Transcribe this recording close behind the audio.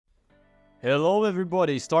Hello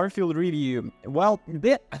everybody, Starfield review. Well,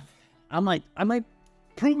 I might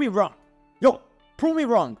prove me wrong. Prove me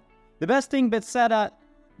wrong. The best thing Bethesda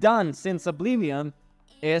done since Oblivion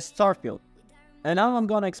is Starfield. And now I'm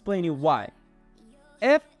gonna explain you why.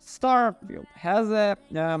 If Starfield has a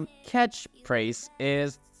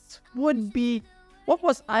catchphrase would be, what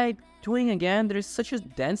was I doing again? There is such a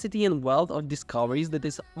density and wealth of discoveries that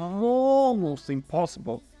it's almost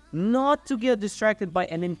impossible not to get distracted by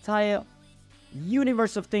an entire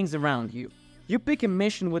universe of things around you. You pick a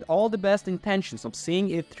mission with all the best intentions of seeing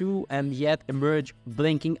it through and yet emerge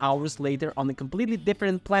blinking hours later on a completely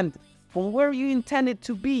different planet from where you intended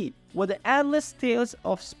to be, with the endless tales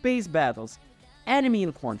of space battles, enemy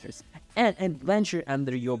encounters, and adventure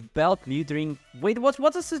under your belt glittering. Wait, what's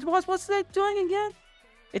that doing again?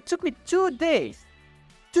 It took me 2 days.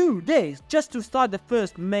 2 days just to start the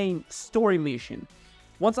first main story mission.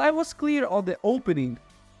 Once I was clear of the opening,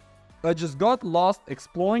 I just got lost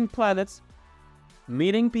exploring planets,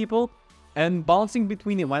 meeting people, and bouncing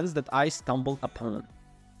between events that I stumbled upon.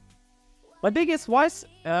 My biggest vice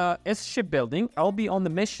is shipbuilding. I'll be on the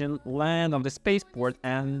mission, land on the spaceport,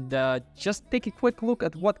 and just take a quick look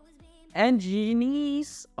at what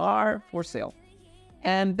engines are for sale.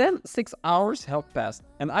 And then 6 hours have passed,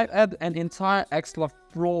 and I add an entire extra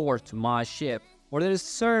floor to my ship, where there is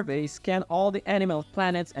survey, scan all the animal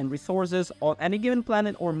planets and resources on any given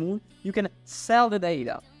planet or moon. You can sell the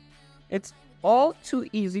data. It's all too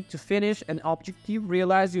easy to finish an objective,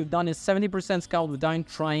 realize you've done a 70% scout without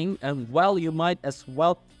trying, and well, you might as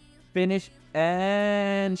well finish,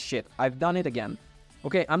 and shit, I've done it again.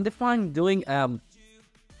 Okay, I'm defining doing a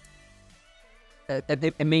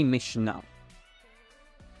main mission now.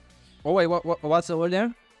 Oh wait, what's over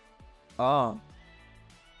there? Oh.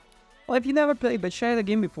 Well, if you never played Bethesda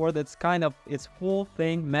game before, that's kind of its whole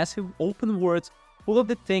thing. Massive open worlds full of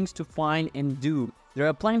the things to find and do. There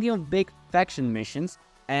are plenty of big faction missions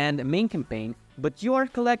and a main campaign, but you are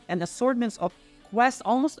collect an assortment of quests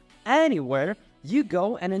almost anywhere you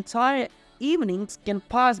go, and entire evenings can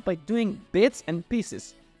pass by doing bits and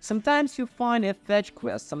pieces. Sometimes you find a fetch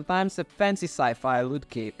quest, sometimes a fancy sci-fi loot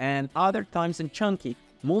cave, and other times a chunky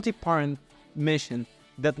multi-part mission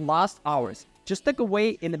that lasts hours. Just tuck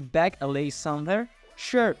away in a back alley somewhere.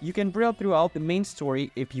 Sure, you can drill throughout the main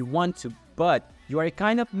story if you want to, but you are a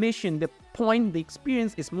kind of mission. The point, the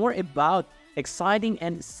experience is more about exciting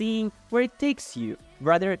and seeing where it takes you,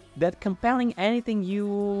 rather than compelling anything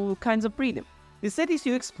you kinds of freedom. The cities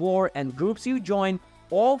you explore and groups you join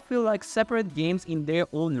all feel like separate games in their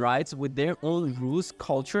own rights, with their own rules,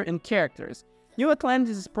 culture, and characters. New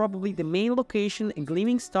Atlantis is probably the main location, a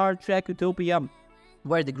gleaming Star Trek utopia,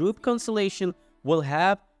 where the group Constellation will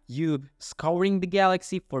have you scouring the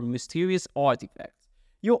galaxy for mysterious artifacts.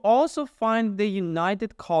 You'll also find the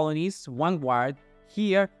United Colonies Vanguard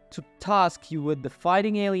here to task you with the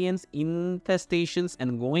fighting aliens, infestations,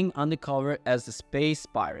 and going undercover as a space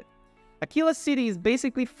pirate. Aquila City is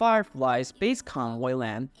basically Firefly space convoy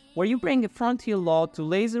land, where you bring a frontier law to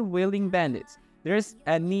laser-wielding bandits. There's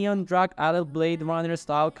a neon drug-addled Blade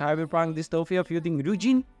Runner-style cyberpunk dystopia feuding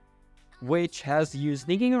Rujin, which has you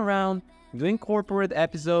sneaking around, doing corporate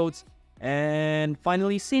episodes, and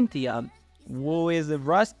finally Cynthia, who is a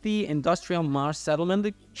rusty industrial Mars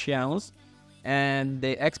settlement channels, and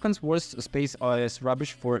the expense worst space is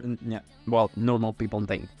rubbish for, normal people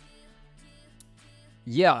think.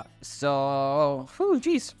 Yeah, so,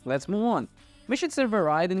 geez, let's move on. Missions are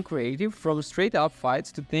varied and creative, from straight-up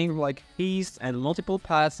fights to things like heists and multiple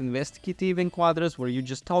paths, investigative encounters where you're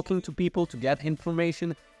just talking to people to get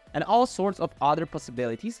information, and all sorts of other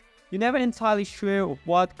possibilities. You're never entirely sure of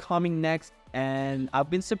what's coming next, and I've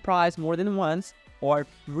been surprised more than once or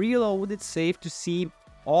reloaded save to see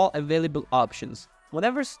all available options.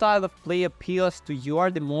 Whatever style of play appeals to you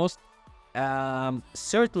are the most,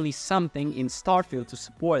 certainly something in Starfield to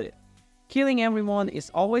support it. Killing everyone is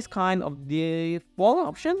always kind of the default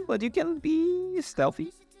option, but you can be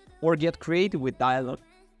stealthy or get creative with dialogue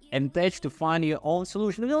and try to find your own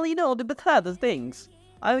solution. Well, you know, the Bethesda things.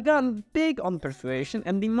 I've gotten big on persuasion,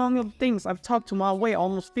 and the amount of things I've talked to my way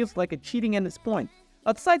almost feels like a cheating at this point.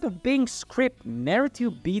 Outside of being script,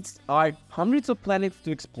 narrative beats are hundreds of planets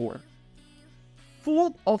to explore.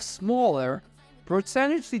 Full of smaller,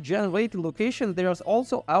 procedurally generated locations, there is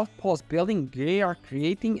also outpost building, gear,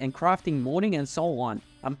 creating and crafting, modding, and so on.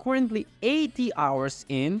 I'm currently 80 hours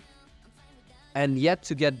in, and yet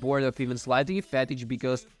to get bored of even slightly fatigued,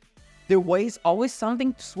 because there was always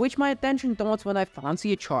something to switch my attention towards when I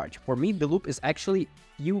fancy a charge. For me, the loop is actually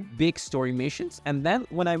few big story missions, and then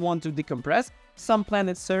when I want to decompress, some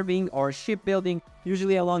planet surveying or shipbuilding.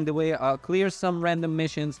 Usually along the way I'll clear some random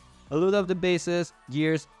missions, a lot of the bases,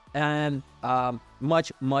 gears, and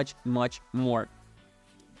much more.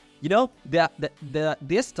 You know,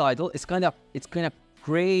 this title is kind of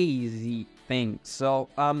crazy thing. So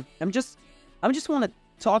I'm just want to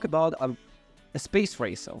talk about a space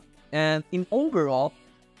racer, and in overall,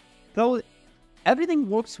 though everything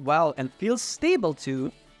works well and feels stable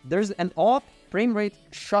too, there's an off frame rate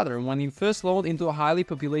shudder when you first load into a highly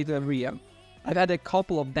populated area. I've had a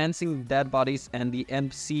couple of dancing dead bodies and the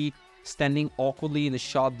MC standing awkwardly in the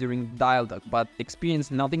shot during dialogue, but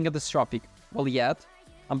experienced nothing catastrophic. Well, yet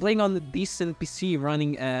I'm playing on a decent PC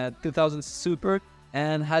running at 2000 Super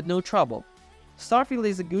and had no trouble. Starfield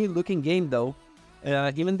is a good looking game though.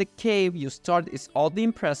 Even the cave you start is oddly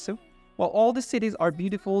impressive, while all the cities are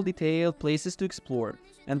beautiful, detailed places to explore.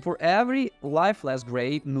 And for every lifeless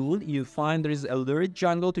gray moon you find, there is a lurid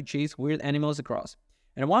jungle to chase weird animals across.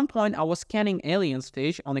 And at one point I was scanning alien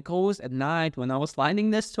stage on the coast at night when I was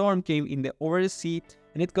landing the storm came in the Odyssey,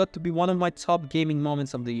 and it got to be one of my top gaming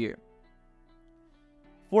moments of the year.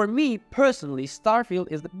 For me personally,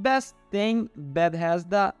 Starfield is the best thing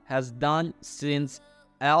Bethesda has done since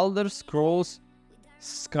Elder Scrolls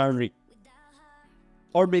Skyrim,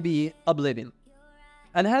 or maybe Oblivion,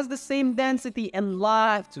 and has the same density and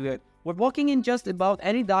life to it. We're walking in just about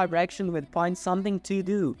any direction we'd find something to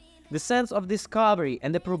do. The sense of discovery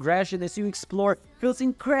and the progression as you explore feels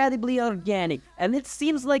incredibly organic, and it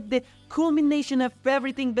seems like the culmination of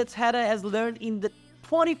everything Bethesda has learned in the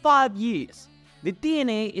 25 years. The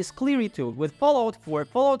DNA is clearly tuned, with Fallout 4,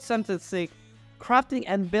 Fallout 76, crafting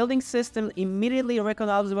and building system immediately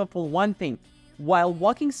recognizable for one thing. While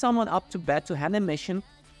walking someone up to bed to hand a mission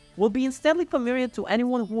will be instantly familiar to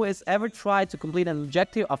anyone who has ever tried to complete an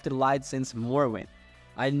objective after light since Morrowind.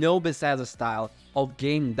 I know Bethesda's style of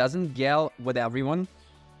game doesn't gel with everyone,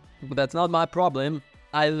 but that's not my problem.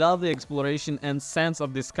 I love the exploration and sense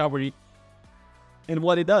of discovery in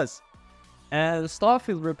what it does. And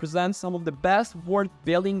Starfield represents some of the best world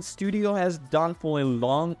building studio has done for a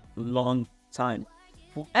long time.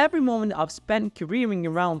 For every moment I've spent careering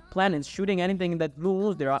around planets shooting anything that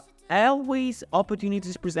moves, there are always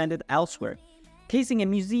opportunities presented elsewhere. Casing a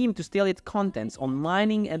museum to steal its contents, or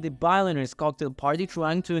mining at the billionaire's cocktail party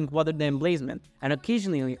trying to enquadre the emblazonment, and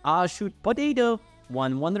occasionally I'll shoot potato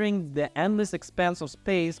when wandering the endless expanse of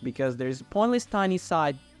space because there is a pointless tiny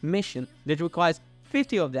side mission that requires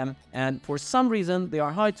 50 of them, and for some reason they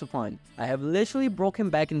are hard to find. I have literally broken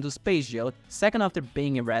back into space jail second after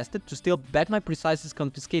being arrested to steal back my precisely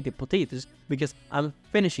confiscated potatoes because I'm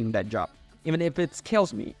finishing that job, even if it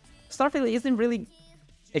kills me. Starfield isn't really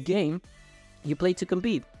a game you play to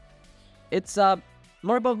compete. It's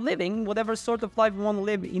more about living whatever sort of life you want to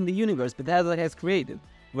live in the universe Bethesda has created.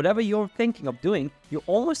 Whatever you're thinking of doing, you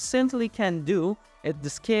almost simply can do at the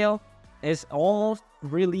scale is almost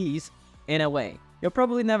released in a way. You'll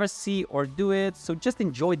probably never see or do it, so just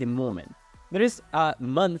enjoy the moment. There is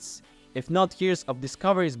months, if not years, of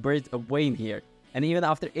discoveries buried away in here, and even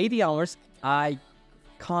after 80 hours, I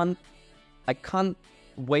can't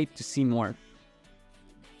wait to see more.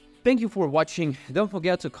 Thank you for watching. Don't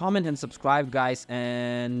forget to comment and subscribe, guys.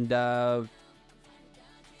 And about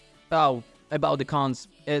the cons,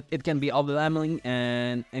 it can be overwhelming,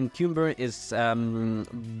 and Cumber is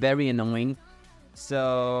very annoying.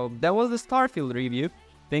 So that was the Starfield review.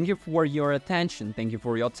 Thank you for your attention. Thank you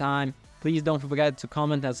for your time. Please don't forget to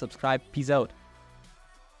comment and subscribe. Peace out.